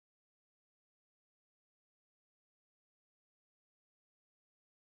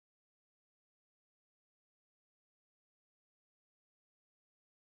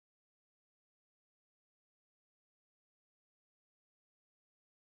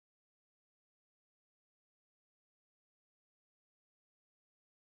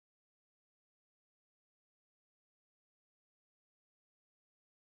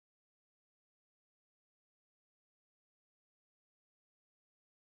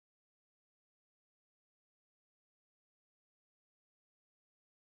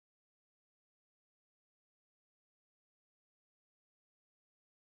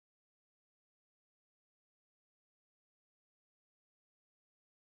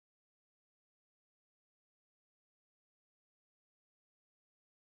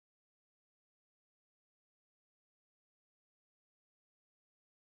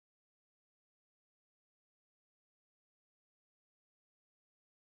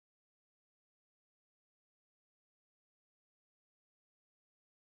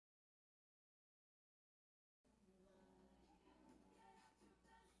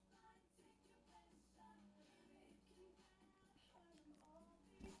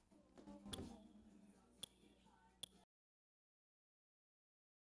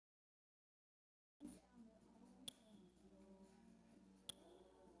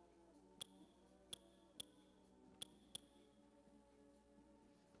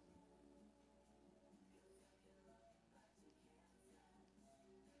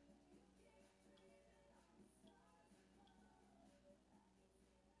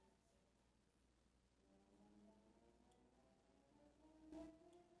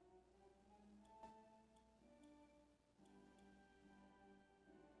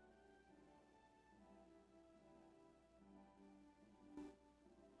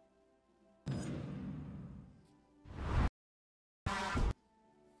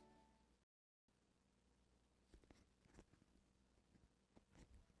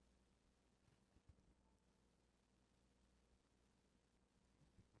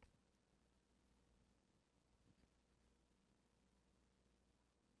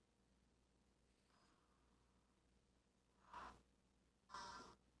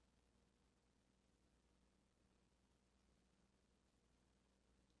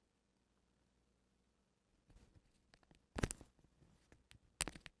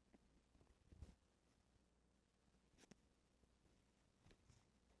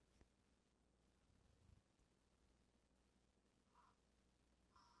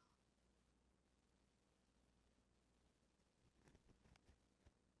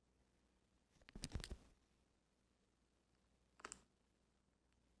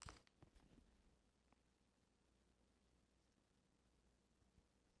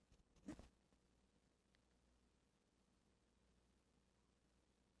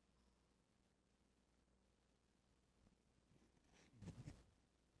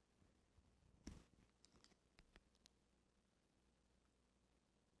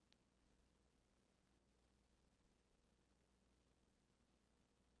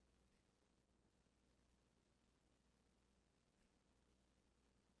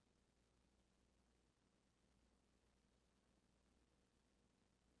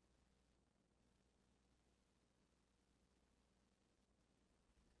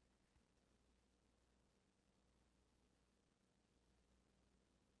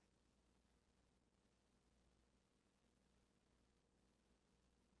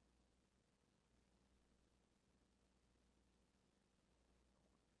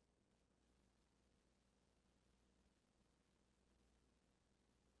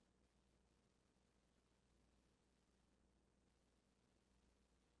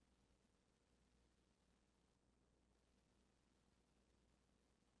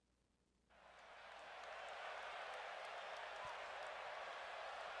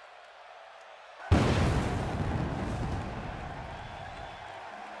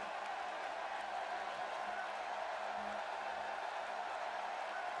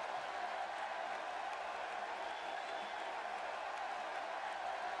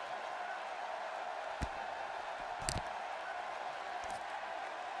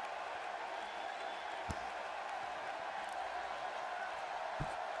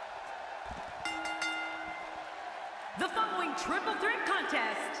The following triple threat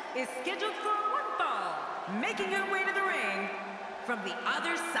contest is scheduled for one fall. Making her way to the ring from the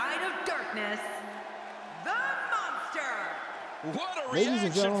other side of darkness, the Monster. Ladies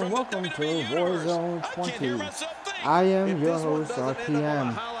and gentlemen, welcome to Warzone 20. I am your host,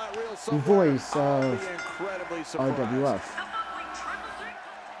 RPM, the voice of RWF.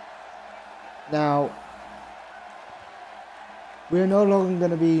 Now, we're no longer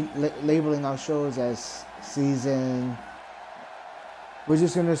going to be labeling our shows as season. We're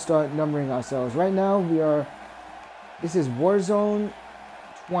just going to start numbering ourselves. Right now, this is Warzone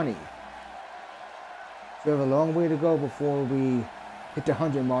 20. So we have a long way to go before we hit the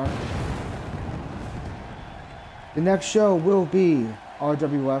 100 mark. The next show will be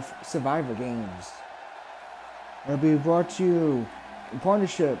RWF Survivor Games. It'll be brought to you in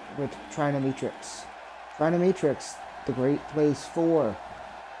partnership with Trinomitrix. Trinomitrix, the great place for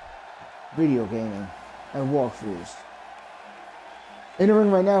video gaming and walkthroughs. In the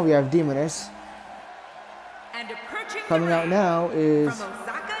ring right now, we have Demoness. And coming out now is from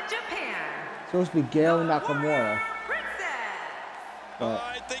Osaka, Japan, supposed to be Gail Nakamura. But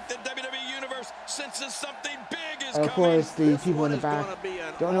I think the WWE Universe senses something big is of course, the people in the back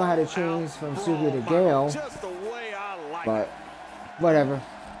don't know how to change from Suzu to Gail. But whatever.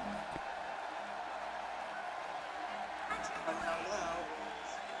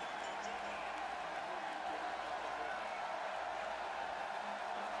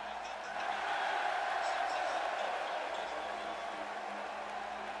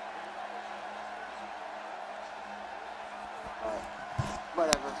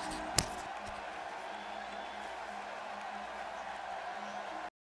 Whatever.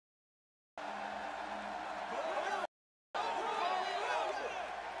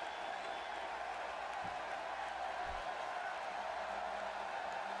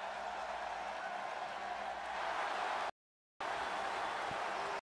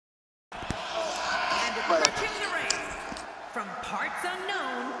 And approaching the ring from parts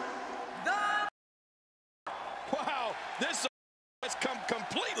unknown, the... Wow, this has come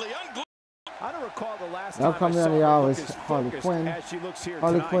completely unglued. I don't recall the last Now time coming I on saw the her hour look is as Harley focused Quinn. as she looks here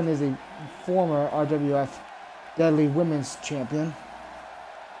Harley tonight. Quinn is a former RWF Deadly Women's Champion.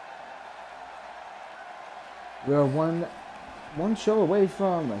 We're one show away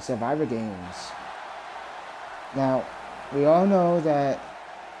from Survivor Games. Now, we all know that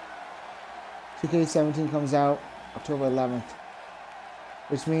 2K17 comes out October 11th,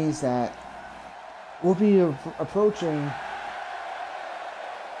 which means that we'll be approaching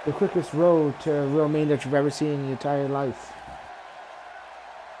the quickest road to real main that you've ever seen in your entire life.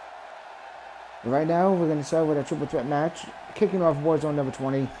 Right now, we're going to start with a triple threat match, kicking off Warzone number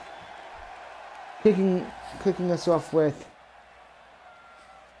 20. Kicking us off with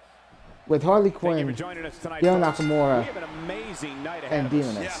Harley Quinn, Gail Nakamura, and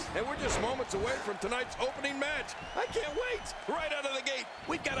Demoness. Yeah, and we're just moments away from tonight's opening match. I can't wait. Right out of the gate,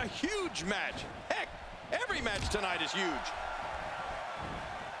 we've got a huge match. Heck, every match tonight is huge.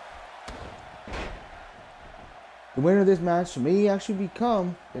 The winner of this match may actually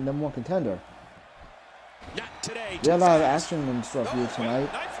become the #1 contender. Not today. We have a lot of action in store for you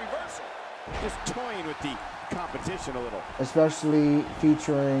tonight. Nice reversal. Just toying with the competition a little. Especially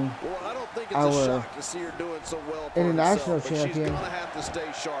featuring our international champion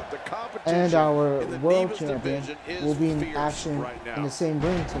and our world champion will be in action in the same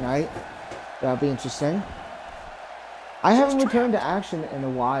ring tonight. That'll be interesting. I haven't returned to action in a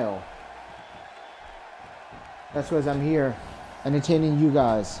while. That's because I'm here entertaining you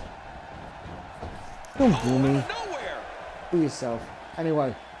guys. Don't boo me. Boo yourself.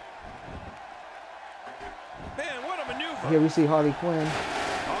 Anyway. Man, what a maneuver. Here we see Harley Quinn.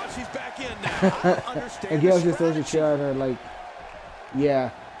 Oh, she's back in now. And Gail just throws a chair at her like, yeah,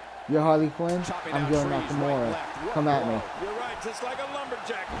 you're Harley Quinn, I'm Gail Nakamura. Come at me. You're right, just like a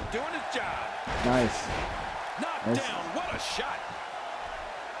lumberjack doing his job. Nice. Knocked down, what a shot.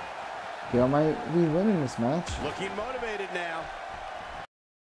 Gail might be winning this match. Looking motivated now.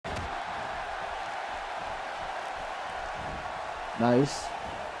 Nice.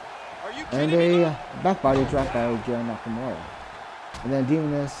 Are you And kidding me? a back body drop by Gail Nakamura. And then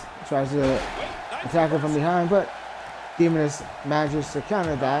Demoness tries to attack her from behind, but Demoness manages to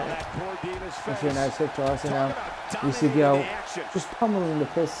counter that. That's a nice hit toss, and now we see Gail just pummeling the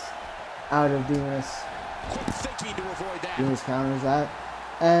piss out of Demoness. Demoness counters that,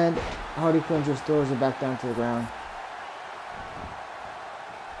 and Harley Quinn just throws it back down to the ground.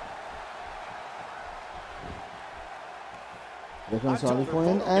 There comes Harley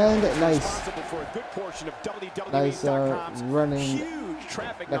Quinn, and nice running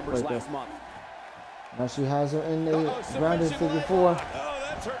neck breaker. Now she has her in the grounded figure 4.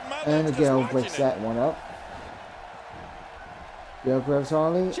 And Gail breaks that one up. Gail grabs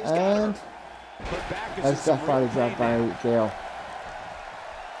Harley, and that's that body drop by Gail.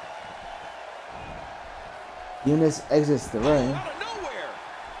 Eunice exits the ring.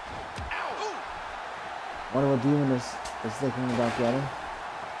 Wonder what Demon is thinking about getting.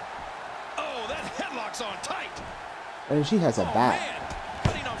 Oh, that headlock's on tight. And she has a bat.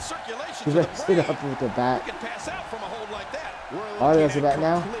 She's ready to sit up with the bat. Harley has a bat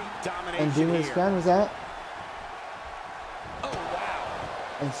now. And Demon counters that.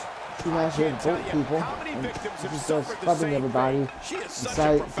 And she managed to both people. And she starts clubbing everybody.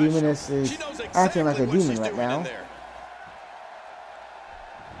 Inside, Demoness is acting like a demon right now.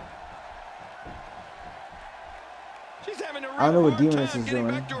 I don't know what Demoness is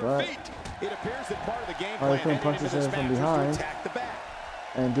doing, but Harley Quinn punches her from behind.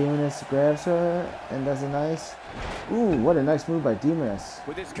 And Demoness grabs her and does a nice... Ooh, what a nice move by Demoness.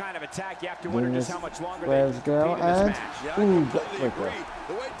 With this kind of attack, you have to wonder just how much longer grabs Gail and... Ooh, gut breaker.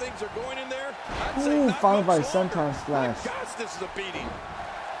 The way things are going in there, Ooh, followed by Senton Splash. This is a beating.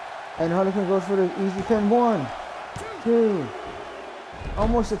 And Harley Quinn goes for the easy pin. 1, 2,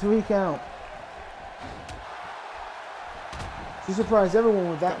 almost a 3 count. She surprised everyone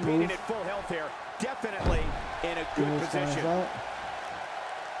with that move. At full health here. Definitely in a good position.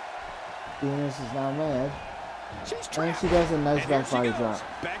 Venus is now mad. And she does a nice back body drop.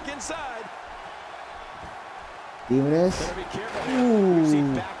 Back inside. Demoness.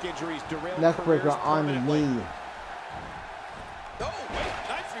 Ooh. Neck breaker on the knee. Oh, wait.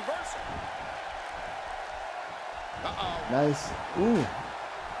 Nice reversal. Uh-oh. Nice. Ooh.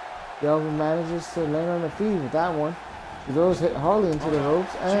 Delvin manages to land on the feet with that one. She goes hit Harley into the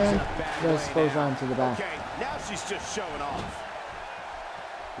ropes and just goes on to the back. Okay, now she's just showing off.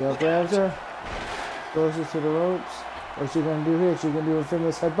 Gail grabs her, throws her to the ropes. What's she gonna do here? She gonna do a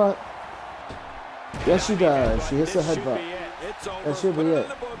famous headbutt? Yes, she does. She hits the headbutt. That should be it.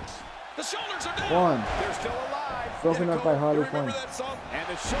 1. Broken up by Harley Quinn. And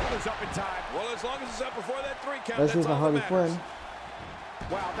the shoulder's up in time. Well, as long as it's up before that 3 count. Let's see for Harley Quinn.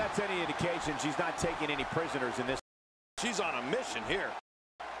 Wow, that's any indication she's not taking any prisoners in this. She's on a mission here.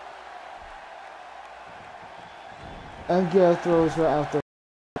 And Gail throws her out there.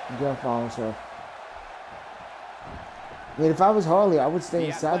 Gail follows her. I mean, if I was Harley, I would stay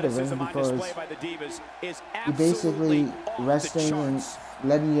inside the ring because you're basically resting and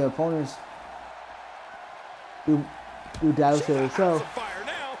letting your opponents do damage to themselves.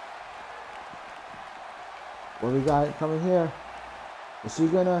 What we got coming here? Is she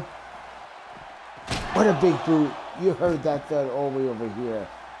gonna? What a big boot. You heard that thud all the way over here.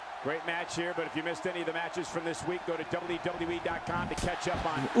 Great match here, but if you missed any of the matches from this week, go to WWE.com to catch up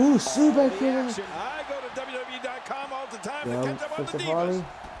on. Ooh, Sue back here. I go to WWE.com all the time to catch up on the Harley.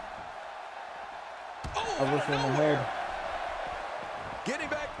 Oh, over from the head. Getting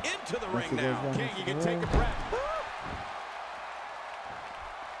back into the ring now. King, you can take a breath.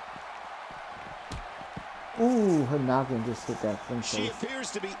 Ooh, her noggin just hit that thing. She appears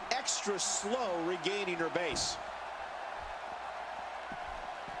to be extra slow regaining her base.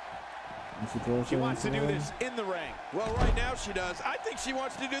 She wants to do this in the ring. Well, right now she does. I think she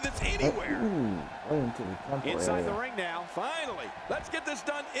wants to do this anywhere. Inside the ring now. Finally, let's get this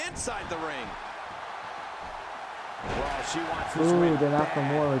done inside the ring. Well, she wants this win. The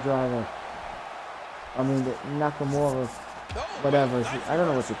Nakamura driver. I mean, the Nakamura, whatever. I don't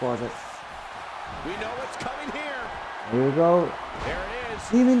know what she calls it. We know what's coming here. Here we go. There it is.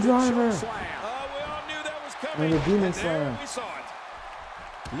 Demon driver. We all knew that was coming. And the Demon Slam. We saw it.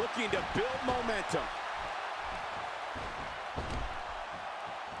 Looking to build momentum.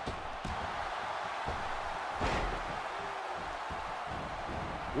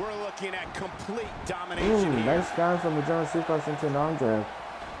 We're looking at complete domination here. Nice down from the German suplex into an arm drag.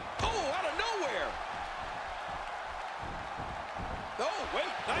 Oh, out of nowhere. Oh, wait,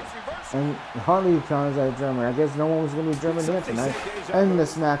 nice reversal. And Harley counters that German. I guess no one was going to be German here tonight. And the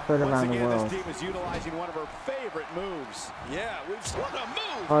smack heard around the world. This team is utilizing one of her favorite moves. Yeah, we've seen a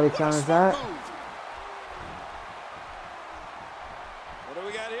move. Harley counters that. What do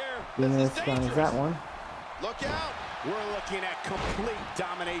we got here? Venus counters that one. Look out. We're looking at complete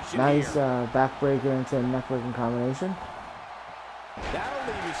domination. Nice backbreaker into a neck-breaking combination.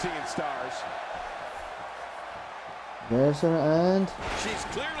 That'll leave you seeing stars. There's her, and she's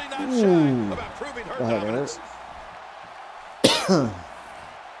clearly not shy about proving her dominance.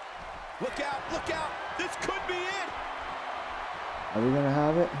 Look out, look out. This could be it. Are we gonna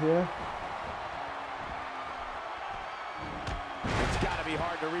have it here? It's got to be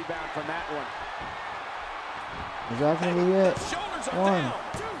hard to rebound from that one. Is that going to be it? Shoulders are 1, down.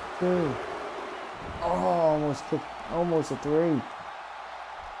 2. Oh, almost a 3.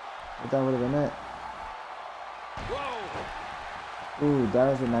 But that would have been it. Whoa. Ooh,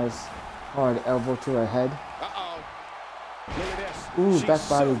 that was a nice hard elbow to her head. Uh-oh. Look at this. Ooh, She's back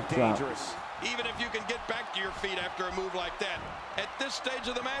body so drop. dangerous. Even if you can get back to your feet after a move like that, at this stage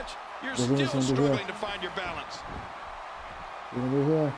of the match, you're What do you still think to do? struggling to find your balance. What are you going to do here?